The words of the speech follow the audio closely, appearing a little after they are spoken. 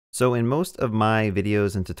So in most of my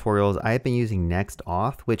videos and tutorials, I've been using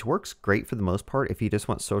Next-Auth, which works great for the most part if you just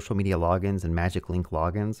want social media logins and magic link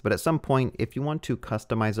logins. But at some point, if you want to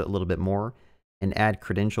customize it a little bit more and add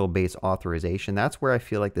credential-based authorization, that's where I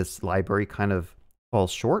feel like this library kind of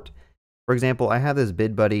falls short. For example, I have this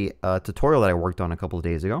BidBuddy tutorial that I worked on a couple of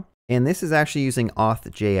days ago. And this is actually using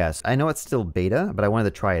Auth.js. I know it's still beta, but I wanted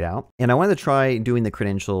to try it out. And I wanted to try doing the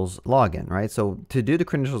credentials login, right? So to do the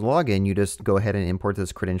credentials login, you just go ahead and import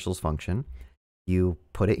this credentials function. You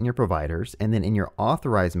put it in your providers, and then in your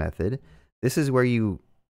authorize method, this is where you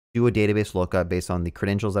do a database lookup based on the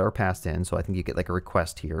credentials that are passed in. So I think you get like a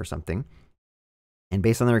request here or something. And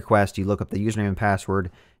based on the request, you look up the username and password,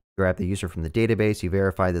 grab the user from the database, you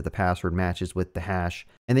verify that the password matches with the hash,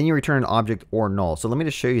 and then you return an object or null. So let me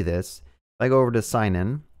just show you this. If I go over to sign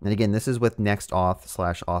in, and again, this is with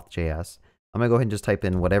Next-Auth/Auth.js. I'm gonna go ahead and just type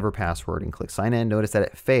in whatever password and click sign in. Notice that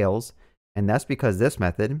it fails, and that's because this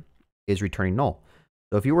method is returning null.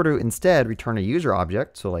 So if you were to instead return a user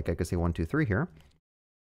object, so like I could say 123 here,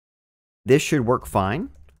 this should work fine.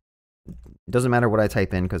 It doesn't matter what I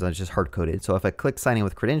type in because it's just hard coded. So if I click sign in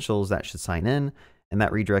with credentials, that should sign in. And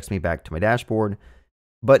that redirects me back to my dashboard.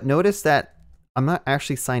 But notice that I'm not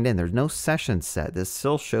actually signed in. There's no session set. This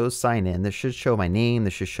still shows sign in. This should show my name.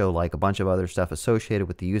 This should show like a bunch of other stuff associated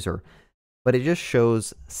with the user. But it just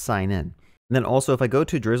shows sign in. And then also if I go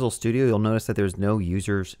to Drizzle Studio, you'll notice that there's no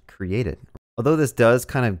users created. Although this does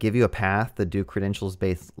kind of give you a path to do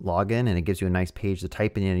credentials-based login, and it gives you a nice page to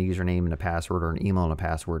type in a username and a password or an email and a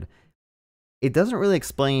password, it doesn't really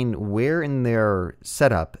explain where in their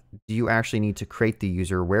setup do you actually need to create the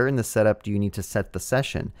user, where in the setup do you need to set the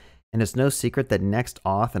session. And it's no secret that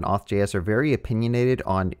Next-Auth and Auth.js are very opinionated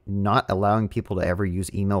on not allowing people to ever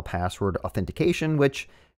use email password authentication, which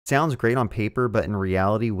sounds great on paper, but in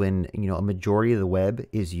reality, when a majority of the web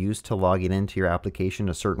is used to logging into your application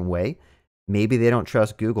a certain way, maybe they don't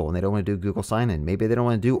trust Google and they don't want to do Google sign-in. Maybe they don't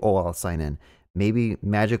want to do OAuth sign-in. Maybe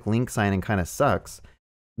magic link sign-in kind of sucks.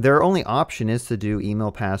 Their only option is to do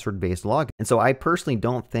email password-based login. And so I personally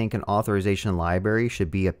don't think an authorization library should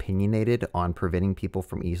be opinionated on preventing people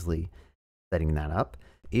from easily setting that up.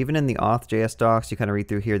 Even in the Auth.js docs, you kind of read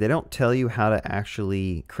through here, they don't tell you how to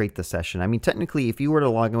actually create the session. I mean, technically, if you were to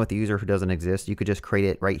log in with a user who doesn't exist, you could just create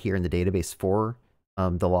it right here in the database for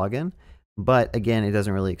the login. But again, it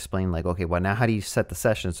doesn't really explain like, okay, well, now how do you set the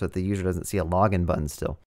session so that the user doesn't see a login button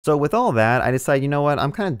still? So with all that, I decided, you know what,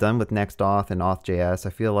 I'm kind of done with Next-Auth and Auth.js. I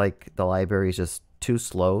feel like the library is just too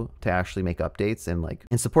slow to actually make updates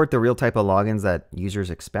and support the real type of logins that users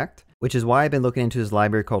expect, which is why I've been looking into this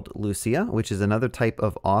library called Lucia, which is another type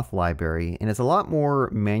of auth library. And it's a lot more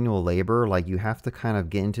manual labor. Like you have to kind of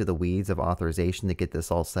get into the weeds of authorization to get this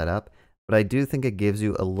all set up. But I do think it gives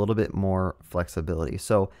you a little bit more flexibility.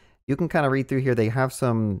 So you can kind of read through here. They have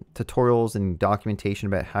some tutorials and documentation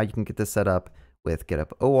about how you can get this set up with GitHub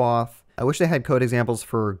OAuth. I wish they had code examples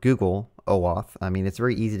for Google OAuth. I mean, it's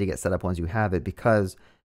very easy to get set up once you have it because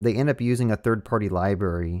they end up using a third-party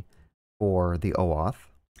library for the OAuth.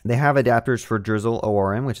 They have adapters for Drizzle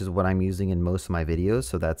ORM, which is what I'm using in most of my videos,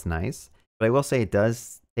 so that's nice. But I will say it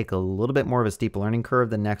does take a little bit more of a steep learning curve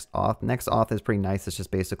than Next-Auth. Next-Auth is pretty nice. It's just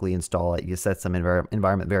basically install it. You set some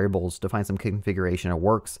environment variables, define some configuration, it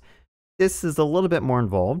works. This is a little bit more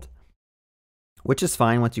involved, which is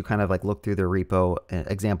fine once you kind of like look through the repo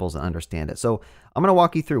examples and understand it. So I'm going to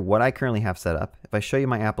walk you through what I currently have set up. If I show you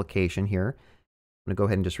my application here, I'm going to go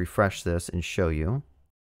ahead and just refresh this and show you.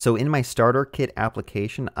 So in my starter kit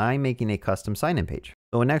application, I'm making a custom sign-in page.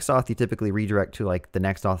 So in Next-Auth, you typically redirect to like the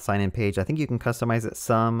Next-Auth sign-in page. I think you can customize it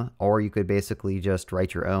some, or you could basically just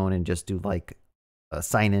write your own and just do like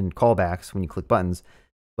sign-in callbacks when you click buttons.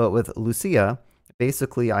 But with Lucia,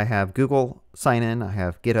 basically I have Google sign-in, I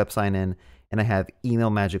have GitHub sign-in, and I have email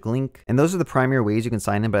magic link. And those are the primary ways you can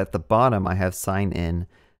sign in, but at the bottom I have sign in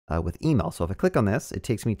with email. So if I click on this, it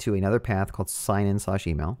takes me to another path called sign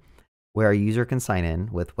in/email, where a user can sign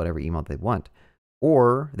in with whatever email they want,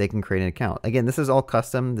 or they can create an account. Again, this is all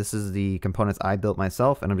custom. This is the components I built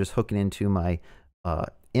myself, and I'm just hooking into my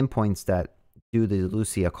endpoints that do the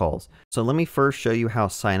Lucia calls. So let me first show you how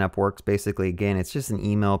sign up works. Basically, again, it's just an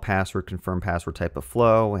email password, confirm password type of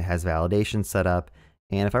flow. It has validation set up.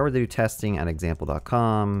 And if I were to do testing at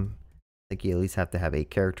example.com, I think you at least have to have 8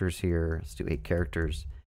 characters here. Let's do 8 characters.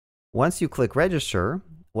 Once you click register,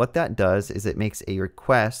 what that does is it makes a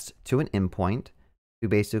request to an endpoint to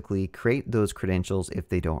basically create those credentials if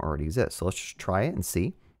they don't already exist. So let's just try it and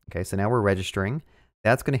see. Okay, so now we're registering.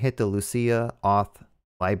 That's going to hit the Lucia auth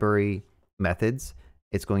library methods.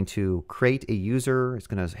 It's going to create a user. It's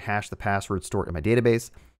going to hash the password stored in my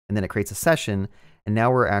database, and then it creates a session. And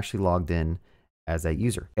now we're actually logged in. as that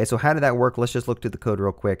user. Okay, so how did that work? Let's just look through the code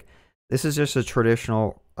real quick. This is just a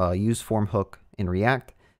traditional use form hook in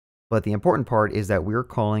React. But the important part is that we're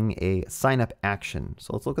calling a signup action.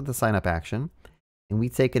 So let's look at the signup action. And we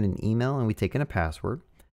take in an email and we take in a password.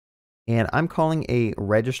 And I'm calling a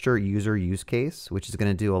register user use case, which is going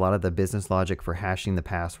to do a lot of the business logic for hashing the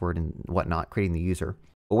password and whatnot, creating the user.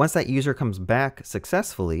 But once that user comes back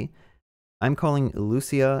successfully, I'm calling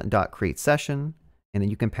lucia.createSession. And then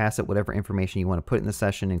you can pass it whatever information you want to put in the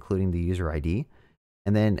session, including the user ID.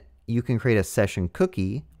 And then you can create a session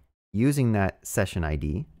cookie using that session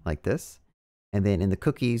ID like this. And then in the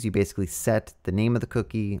cookies, you basically set the name of the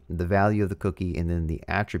cookie, the value of the cookie, and then the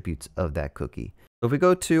attributes of that cookie. So if we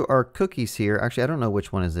go to our cookies here, actually, I don't know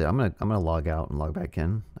which one is it. I'm gonna log out and log back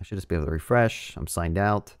in. I should just be able to refresh. I'm signed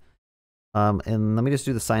out. And let me just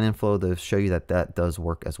do the sign in flow to show you that that does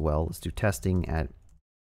work as well. Let's do testing at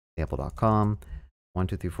example.com. 1,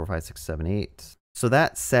 2, 3, 4, 5, 6, 7, 8. So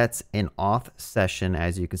that sets an auth session,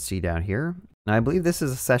 as you can see down here. Now I believe this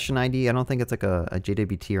is a session ID. I don't think it's like a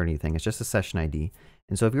JWT or anything. It's just a session ID.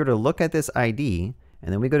 And so if you were to look at this ID,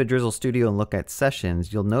 and then we go to Drizzle Studio and look at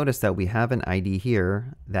sessions, you'll notice that we have an ID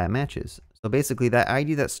here that matches. So basically that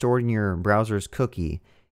ID that's stored in your browser's cookie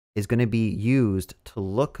is going to be used to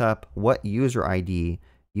look up what user ID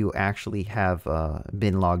you actually have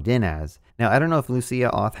been logged in as. Now, I don't know if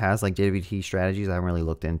Next-Auth has like JWT strategies. I haven't really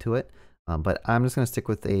looked into it. But I'm just going to stick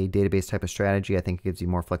with a database type of strategy. I think it gives you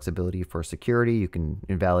more flexibility for security. You can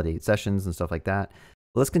invalidate sessions and stuff like that.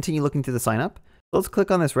 Let's continue looking through the sign up. Let's click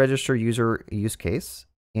on this register user use case.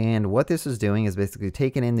 And what this is doing is basically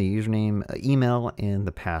taking in the username, email, and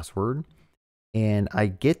the password. And I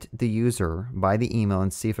get the user by the email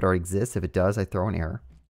and see if it already exists. If it does, I throw an error.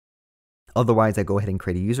 Otherwise, I go ahead and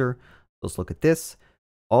create a user. Let's look at this.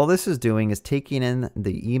 All this is doing is taking in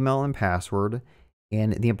the email and password.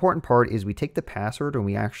 And the important part is we take the password and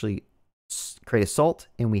we actually create a salt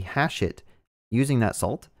and we hash it using that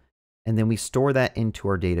salt. And then we store that into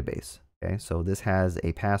our database. Okay, so this has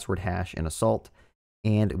a password hash and a salt.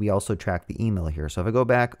 And we also track the email here. So if I go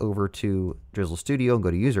back over to Drizzle Studio and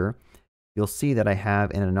go to user, you'll see that I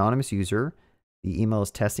have an anonymous user. The email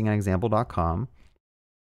is testing@example.com.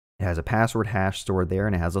 It has a password hash stored there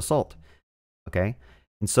and it has a salt. Okay.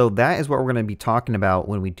 And so that is what we're going to be talking about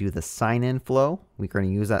when we do the sign-in flow. We're going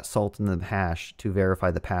to use that salt in the hash to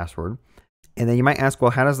verify the password. And then you might ask,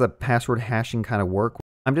 well, how does the password hashing kind of work?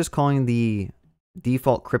 I'm just calling the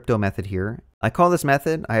default crypto method here. I call this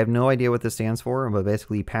method, I have no idea what this stands for, but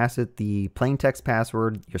basically you pass it the plain text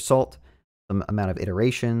password, your salt, some amount of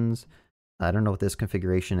iterations. I don't know what this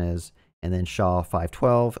configuration is. And then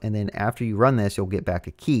SHA-512. And then after you run this, you'll get back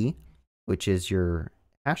a key, which is your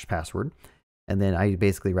hash password. And then I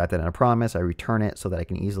basically write that in a promise. I return it so that I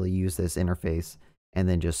can easily use this interface and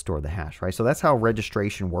then just store the hash, right? So that's how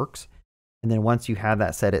registration works. And then once you have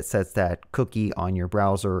that set, it sets that cookie on your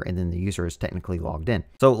browser and then the user is technically logged in.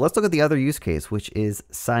 So let's look at the other use case, which is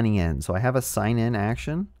signing in. So I have a sign in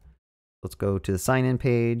action. Let's go to the sign in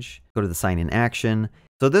page, go to the sign in action.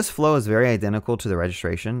 So this flow is very identical to the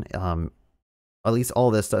registration. At least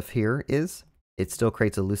all this stuff here is. It still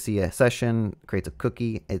creates a Lucia session, creates a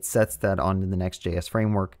cookie. It sets that onto the Next.js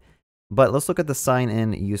framework. But let's look at the sign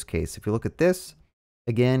in use case. If you look at this,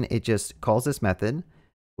 again, it just calls this method,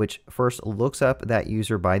 which first looks up that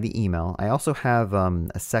user by the email. I also have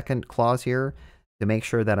a second clause here to make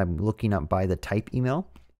sure that I'm looking up by the type email,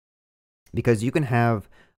 because you can have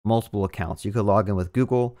multiple accounts. You could log in with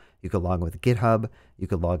Google, you could log in with GitHub, you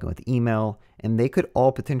could log in with email, and they could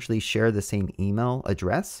all potentially share the same email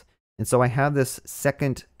address. And so I have this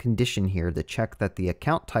second condition here to check that the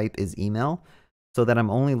account type is email, so that I'm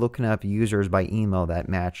only looking up users by email that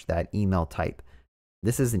match that email type.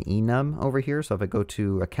 This is an enum over here. So if I go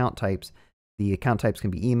to account types, the account types can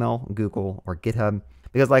be email, Google, or GitHub.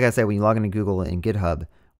 Because like I said, when you log into Google and GitHub,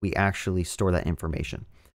 we actually store that information.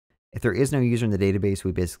 If there is no user in the database,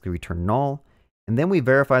 we basically return null. And then we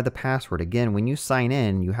verify the password. Again, when you sign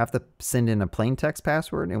in, you have to send in a plain text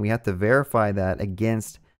password, and we have to verify that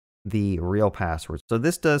against the real password. So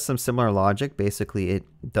this does some similar logic. Basically, it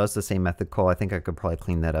does the same method call. I think I could probably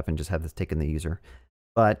clean that up and just have this taken the user.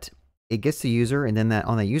 But it gets the user, and then that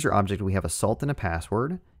on the user object, we have a salt and a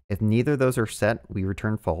password. If neither of those are set, we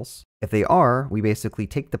return false. If they are, we basically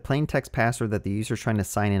take the plain text password that the user is trying to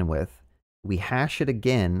sign in with, we hash it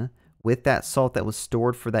again with that salt that was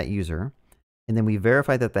stored for that user, and then we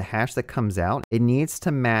verify that the hash that comes out, it needs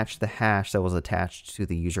to match the hash that was attached to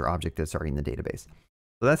the user object that's already in the database.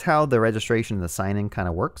 So that's how the registration and the sign-in kind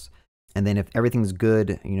of works. And then if everything's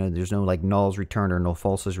good, you know, there's no like nulls returned or no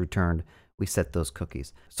falses returned, we set those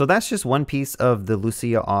cookies. So that's just one piece of the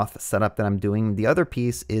Lucia auth setup that I'm doing. The other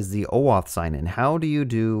piece is the OAuth sign-in. How do you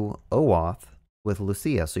do OAuth with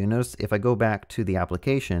Lucia? So you notice if I go back to the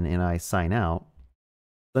application and I sign out,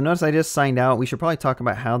 so notice I just signed out. We should probably talk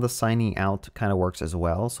about how the signing out kind of works as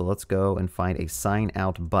well. So let's go and find a sign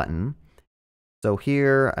out button. So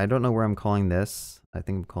here, I don't know where I'm calling this. I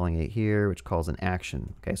think I'm calling it here, which calls an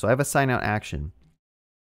action. Okay, so I have a sign out action.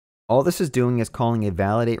 All this is doing is calling a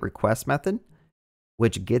validate request method,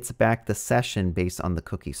 which gets back the session based on the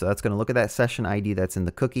cookie. So that's going to look at that session ID that's in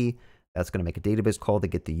the cookie. That's going to make a database call to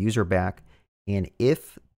get the user back. And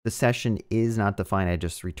if the session is not defined, I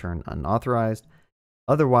just return unauthorized.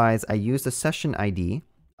 Otherwise, I use the session ID.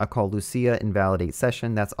 I call Lucia invalidate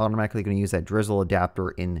session. That's automatically going to use that drizzle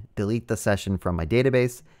adapter and delete the session from my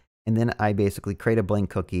database. And then I basically create a blank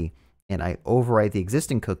cookie and I overwrite the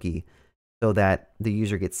existing cookie so that the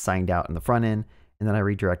user gets signed out in the front end. And then I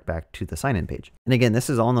redirect back to the sign-in page. And again, this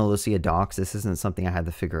is all in the Lucia docs. This isn't something I had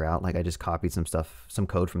to figure out. Like I just copied some stuff, some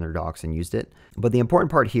code from their docs and used it. But the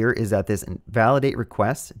important part here is that this validate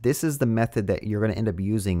request, this is the method that you're going to end up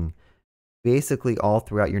using basically all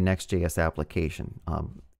throughout your Next.js application.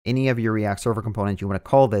 Any of your React server components, you want to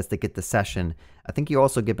call this to get the session. I think you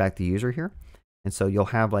also get back the user here. And so you'll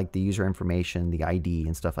have like the user information, the ID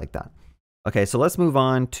and stuff like that. Okay, so let's move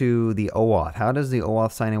on to the OAuth. How does the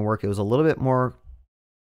OAuth sign-in work? It was a little bit more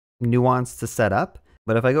nuanced to set up.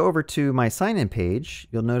 But if I go over to my sign-in page,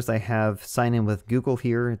 you'll notice I have sign in with Google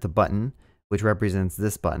here, the button, which represents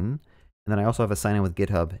this button. And then I also have a sign in with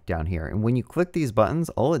GitHub down here. And when you click these buttons,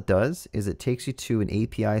 all it does is it takes you to an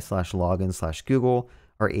API/login/Google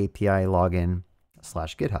or API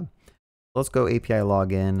login/GitHub. Let's go API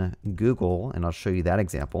login Google, and I'll show you that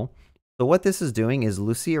example. So what this is doing is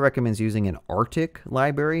Lucia recommends using an Arctic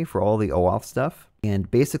library for all the OAuth stuff. And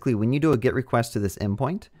basically, when you do a GET request to this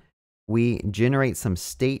endpoint, we generate some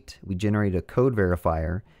state, we generate a code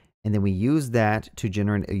verifier, and then we use that to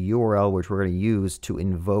generate a URL which we're going to use to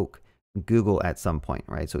invoke Google at some point,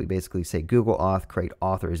 right? So we basically say Google auth, create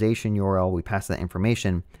authorization URL, we pass that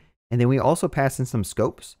information, and then we also pass in some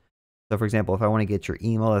scopes. So for example, if I want to get your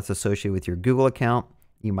email that's associated with your Google account,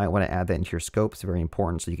 you might want to add that into your scope. It's very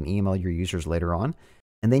important so you can email your users later on.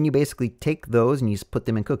 And then you basically take those and you just put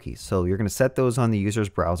them in cookies. So you're going to set those on the user's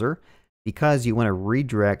browser because you want to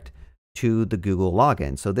redirect to the Google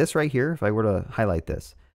login. So this right here, if I were to highlight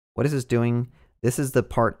this, what is this doing? This is the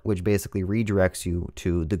part which basically redirects you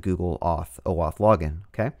to the Google OAuth login,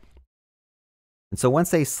 okay? And so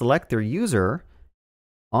once they select their user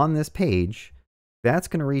on this page, that's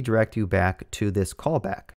going to redirect you back to this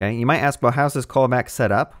callback. Okay? You might ask, well, how's this callback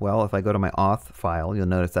set up? Well, if I go to my auth file, you'll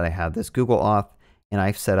notice that I have this Google auth and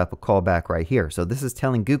I've set up a callback right here. So this is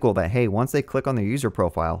telling Google that, hey, once they click on their user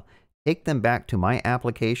profile, take them back to my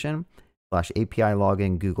application/API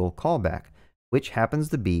login Google callback, which happens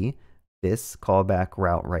to be this callback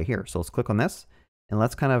route right here. So let's click on this and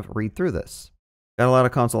let's kind of read through this. Got a lot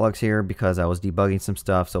of console logs here because I was debugging some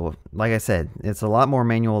stuff. So like I said, it's a lot more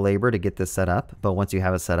manual labor to get this set up, but once you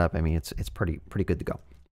have it set up, I mean, it's pretty good to go.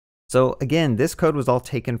 So again, this code was all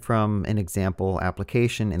taken from an example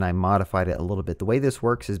application and I modified it a little bit. The way this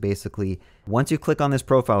works is basically once you click on this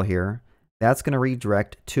profile here, that's going to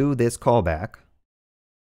redirect to this callback,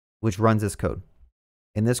 which runs this code.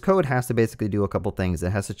 And this code has to basically do a couple things.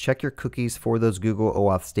 It has to check your cookies for those Google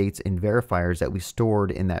OAuth states and verifiers that we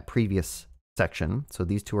stored in that previous section. So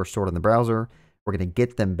these two are stored in the browser. We're going to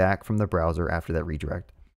get them back from the browser after that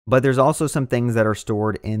redirect. But there's also some things that are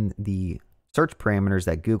stored in the search parameters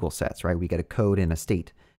that Google sets, right? We get a code and a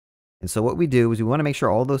state. And so what we do is we want to make sure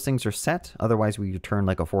all those things are set. Otherwise, we return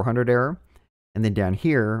like a 400 error. And then down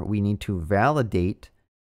here, we need to validate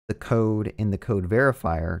the code in the code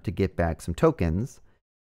verifier to get back some tokens.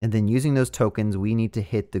 And then using those tokens, we need to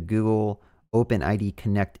hit the Google OpenID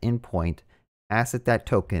Connect endpoint, pass it that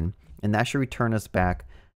token, and that should return us back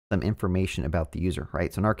some information about the user,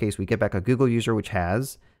 right? So in our case, we get back a Google user, which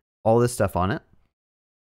has all this stuff on it.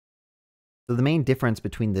 So the main difference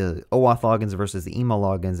between the OAuth logins versus the email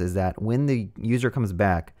logins is that when the user comes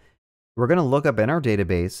back, we're going to look up in our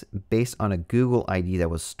database based on a Google ID that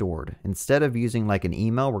was stored. Instead of using like an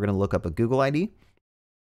email, we're going to look up a Google ID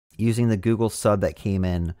using the Google sub that came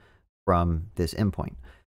in from this endpoint.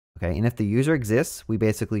 Okay, and if the user exists, we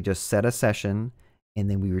basically just set a session and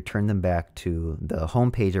then we return them back to the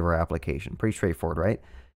home page of our application. Pretty straightforward, right?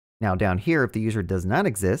 Now down here, if the user does not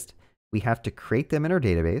exist, we have to create them in our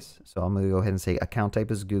database. So I'm going to go ahead and say account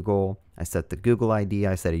type is Google. I set the Google ID.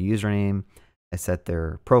 I set a username. I set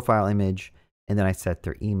their profile image. And then I set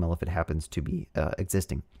their email if it happens to be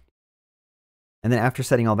existing. And then after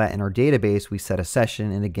setting all that in our database, we set a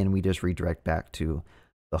session, and again, we just redirect back to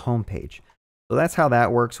the home page. So that's how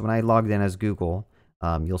that works. When I logged in as Google,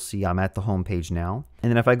 you'll see I'm at the home page now.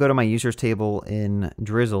 And then if I go to my users table in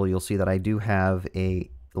Drizzle, you'll see that I do have a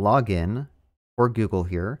login for Google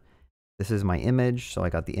here. This is my image. So I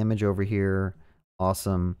got the image over here.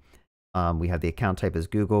 Awesome. We have the account type as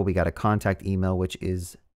Google. We got a contact email, which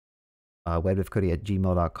is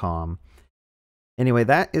webdevcody@gmail.com. Anyway,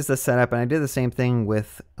 that is the setup, and I did the same thing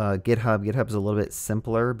with GitHub. GitHub is a little bit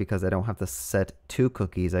simpler because I don't have to set 2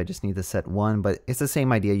 cookies. I just need to set 1, but it's the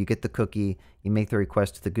same idea. You get the cookie, you make the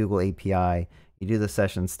request to the Google API, you do the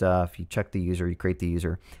session stuff, you check the user, you create the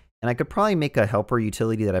user. And I could probably make a helper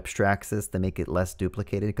utility that abstracts this to make it less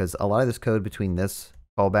duplicated, because a lot of this code between this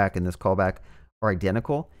callback and this callback are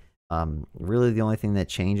identical. Really, the only thing that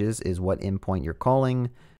changes is what endpoint you're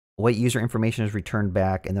calling, what user information is returned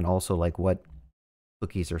back, and then also like what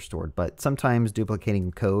cookies are stored. But sometimes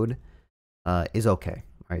duplicating code is okay.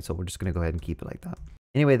 All right, so we're just going to go ahead and keep it like that.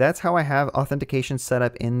 Anyway, that's how I have authentication set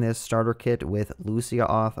up in this starter kit with Lucia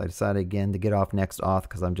Auth. I decided again to get off Next-Auth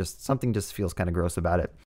because something just feels kind of gross about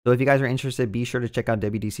it. So if you guys are interested, be sure to check out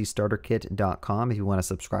wdcstarterkit.com if you want to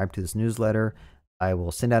subscribe to this newsletter. I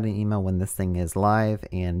will send out an email when this thing is live,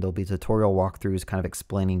 and there'll be tutorial walkthroughs kind of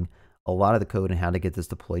explaining a lot of the code and how to get this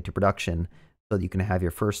deployed to production so that you can have your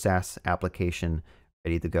first SaaS application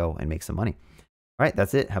ready to go and make some money. All right,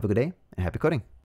 that's it. Have a good day and happy coding.